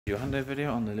Your handover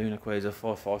video on the Lunar Quasar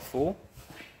 554.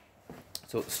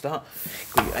 So at the start,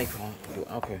 got your acorn, your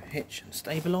Alco hitch and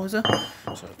stabiliser.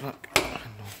 So the black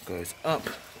handle goes up,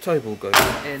 toe ball goes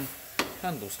in,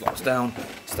 handle slots down,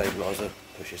 stabiliser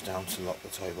pushes down to lock the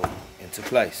toe ball into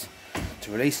place.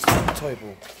 To release the toe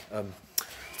ball,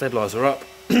 stabiliser up,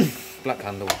 black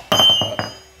handle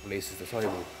up, releases the toe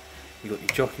ball. You've got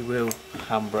your jockey wheel,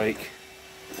 handbrake,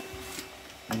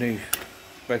 new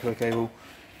breakaway cable,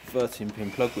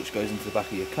 13-pin plug which goes into the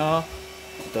back of your car.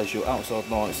 It does your outside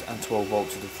lights and 12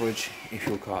 volts to the fridge if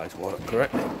your car is wired up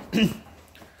correctly.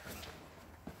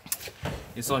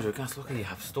 Inside your gas locker you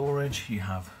have storage, you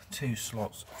have 2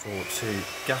 slots for 2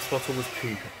 gas bottles,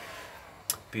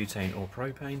 butane or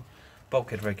propane,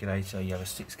 bulkhead regulator, you have a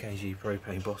 6 kg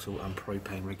propane bottle and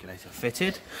propane regulator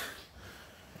fitted.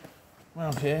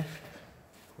 Round here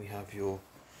we have your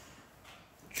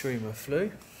Truma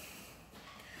flue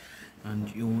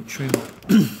and your Truma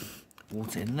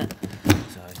water inlet.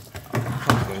 So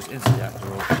pump goes into the actor,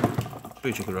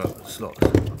 boot chugger up, slots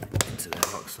into there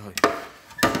like so.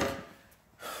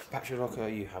 Battery locker,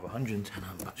 you have 110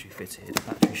 amp battery fitted,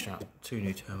 battery strap, 2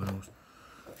 new terminals,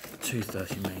 2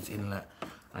 30 mains inlet,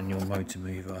 and your motor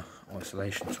mover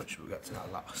isolation switch. We'll get to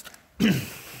that last.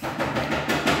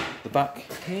 The back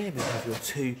here we have your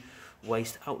 2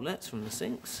 waste outlets from the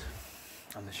sinks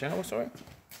and the shower, sorry.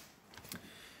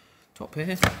 Top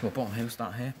here, or bottom here, we'll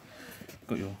start here.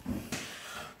 Got your,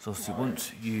 so obviously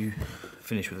once you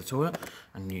finish with the toilet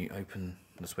and you open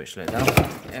the switch, let it down,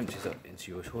 it empties up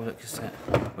into your toilet cassette,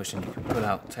 which then you can pull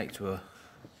out, take to a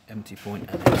empty point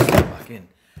and then slide back in.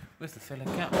 With the filler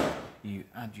cap, you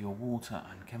add your water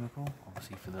and chemical,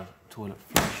 obviously for the toilet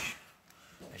flush.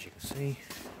 As you can see,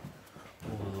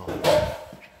 all the lights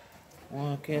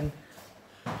working,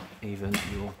 even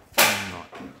your phone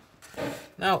light.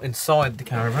 Now inside the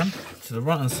caravan, to the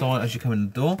right hand side as you come in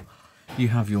the door, you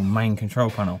have your main control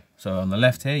panel. So on the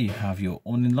left here you have your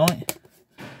awning light,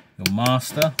 your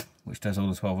master, which does all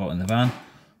the 12 volt in the van,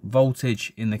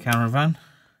 voltage in the caravan,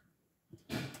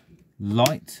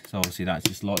 light, so obviously that's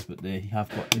just lights, but there you have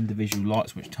got individual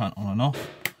lights which turn on and off.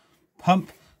 Pump,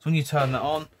 so when you turn that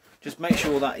on, just make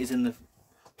sure that is in the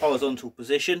horizontal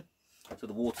position so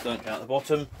the water don't get out the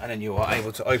bottom, and then you are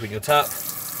able to open your tap.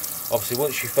 Obviously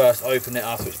once you first open it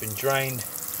after it's been drained,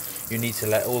 you need to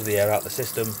let all the air out the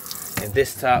system in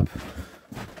this tap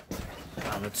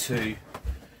and the 2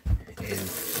 in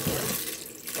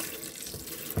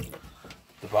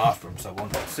the bathroom, so one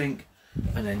for the sink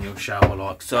and then your shower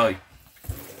like so.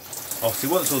 Obviously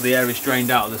once all the air is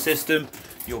drained out of the system,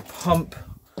 your pump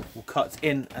will cut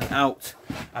in and out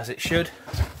as it should.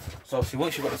 So obviously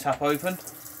once you've got the tap open,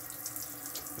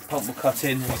 the pump will cut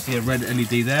in, you see a red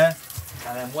LED there,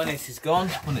 and then when it is gone,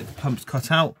 when the pump's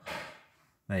cut out,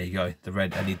 there you go, the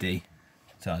red LED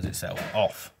turns itself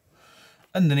off.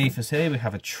 Underneath us here we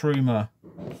have a Truma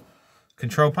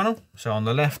control panel. So on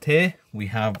the left here we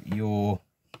have your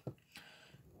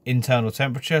internal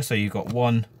temperature, so you've got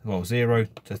 0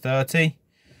 to 30.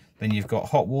 Then you've got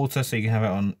hot water, so you can have it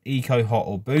on eco, hot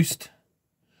or boost.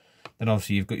 Then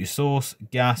obviously you've got your source,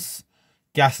 gas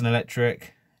and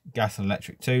electric,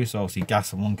 too, so obviously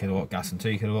gas and 1 kilowatt, gas and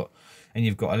 2 kilowatt, and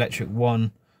you've got electric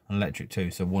 1 and electric 2,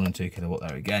 so 1 and 2 kilowatt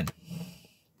there again.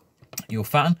 Your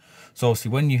fan, so obviously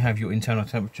when you have your internal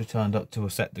temperature turned up to a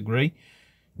set degree,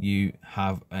 you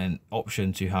have an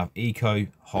option to have eco,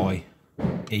 high,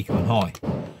 eco and high.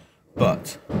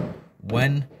 But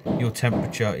when your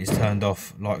temperature is turned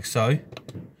off like so,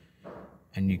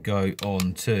 and you go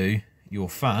on to your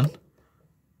fan,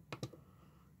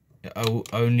 it will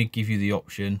only give you the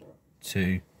option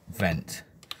to vent.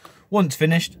 Once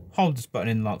finished, hold this button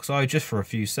in like so, just for a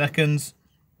few seconds,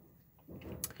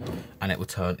 and it will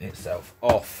turn itself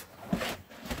off.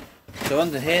 So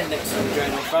under here, next to the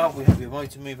drain off valve, we have your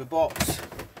motor mover box,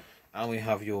 and we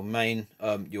have your main,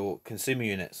 your consumer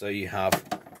unit. So you have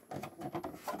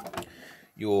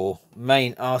your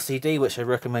main RCD, which I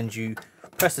recommend you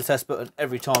press the test button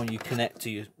every time you connect to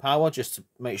your power, just to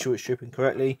make sure it's tripping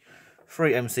correctly.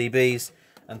 3 MCBs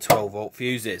and 12 volt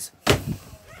fuses.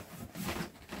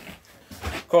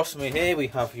 Across from me here we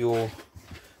have your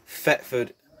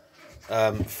Thetford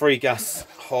 3 gas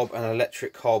hob and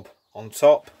electric hob on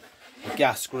top, a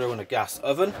gas grill and a gas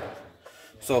oven.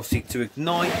 So obviously to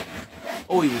ignite,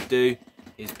 all you would do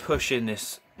is push in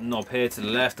this knob here to the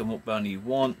left and what burner you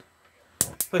want,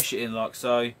 push it in like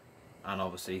so, and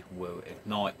obviously will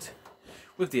ignite.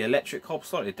 With the electric hob,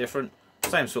 slightly different,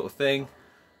 same sort of thing.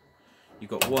 You've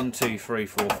got 1, 2, 3,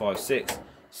 4, 5, 6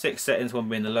 settings, 1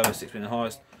 being the lowest, 6 being the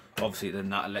highest. Obviously then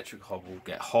that electric hob will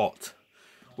get hot.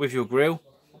 With your grill,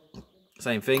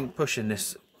 same thing, pushing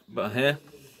this button here,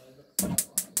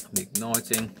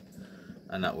 igniting,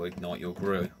 and that will ignite your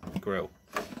grill.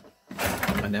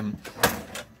 And then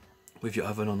with your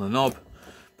oven on the knob,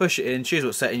 push it in, choose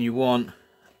what setting you want,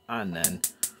 and then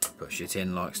push it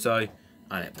in like so,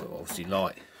 and it will obviously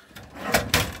light.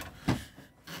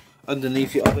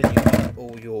 Underneath your oven you have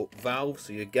all your valves,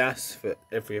 so your gas for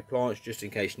every appliance, just in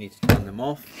case you need to turn them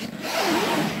off.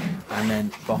 And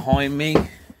then behind me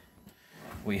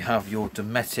we have your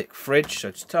Dometic fridge,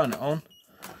 so to turn it on,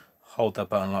 hold that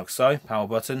button like so, power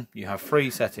button. You have 3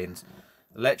 settings: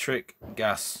 electric,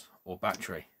 gas or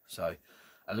battery. So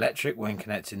electric when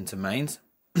connecting to mains,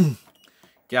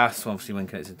 gas obviously when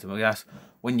connected to gas.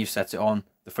 When you set it on,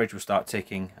 the fridge will start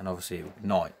ticking and obviously it will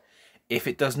ignite. If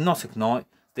it does not ignite,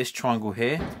 this triangle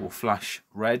here will flash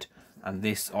red and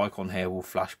this icon here will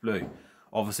flash blue.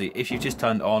 Obviously if you've just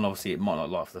turned it on, obviously it might not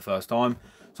light for the first time,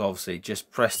 so obviously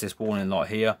just press this warning light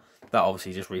here. That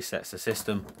obviously just resets the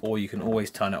system, or you can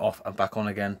always turn it off and back on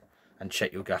again and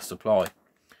check your gas supply.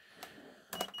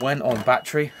 When on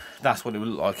battery, that's what it would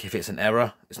look like if it's an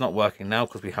error. It's not working now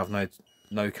because we have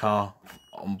no car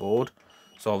on board,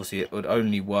 so obviously it would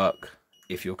only work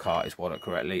if your car is wired up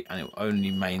correctly, and it will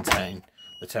only maintain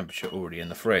the temperature already in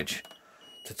the fridge.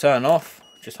 To turn off,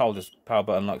 just hold this power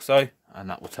button like so, and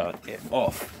that will turn it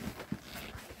off.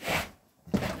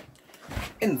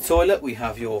 In the toilet we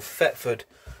have your Thetford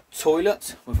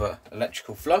toilet with an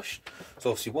electrical flush.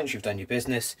 So obviously once you've done your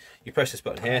business, you press this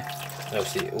button here, and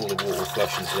obviously all the water will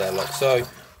flush into there like so.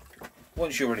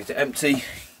 Once you're ready to empty,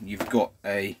 you've got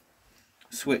a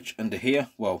switch under here,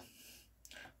 well,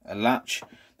 a latch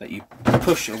that you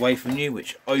push away from you,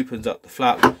 which opens up the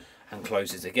flap and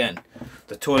closes again.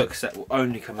 The toilet cassette will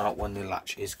only come out when the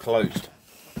latch is closed.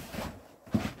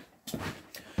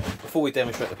 Before we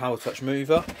demonstrate the Power Touch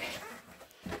mover,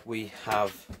 we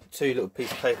have 2 little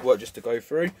pieces of paperwork just to go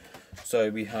through. So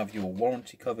we have your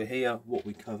warranty cover here, what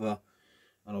we cover,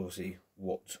 and obviously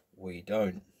what we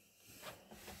don't.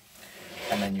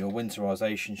 And then your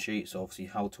winterization sheet, so obviously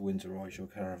how to winterize your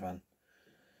caravan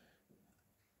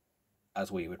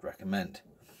as we would recommend.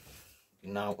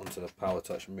 Now onto the Power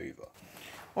Touch mover.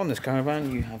 On this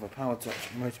caravan you have a Power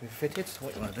Touch motor fitted, so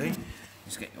what you want to do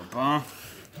is get your bar,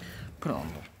 put it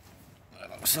on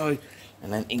like so,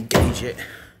 and then engage it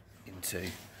into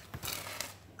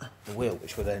the wheel,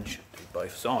 which will then should do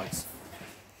both sides.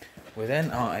 We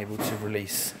then are able to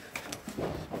release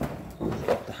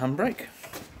the handbrake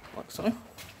like so.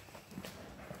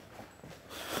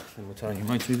 Then we'll turn your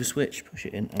motor mover switch, push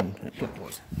it in and turn it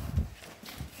clockwise.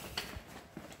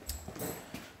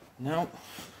 Now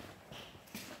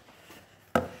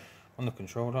on the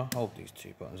controller, hold these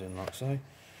 2 buttons in like so.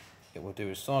 It will do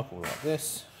a cycle like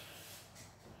this.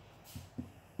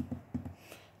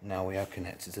 Now we are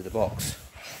connected to the box.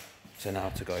 So now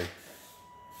to go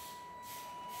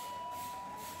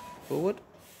forward.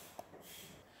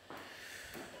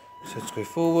 So to go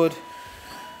forward,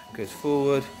 goes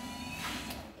forward.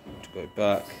 To go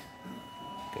back,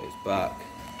 goes back.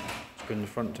 Spin the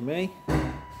front to me.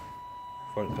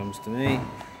 Front comes to me.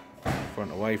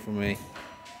 Front away from me.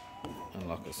 And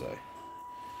like I say,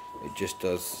 it just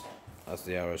does as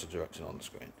the arrows are directed on the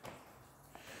screen.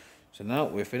 So now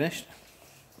we're finished.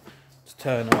 To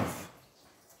turn off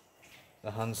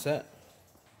the handset,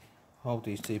 hold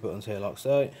these 2 buttons here like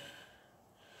so.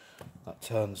 That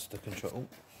turns the control.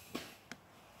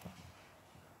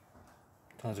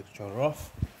 Turns the controller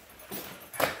off.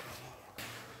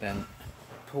 Then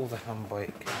pull the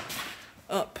handbrake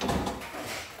up.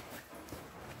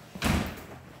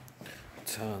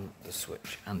 Turn the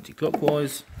switch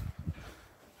anti-clockwise,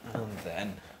 and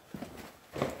then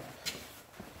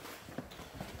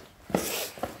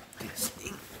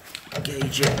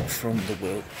disengage it from the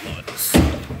wheel like so.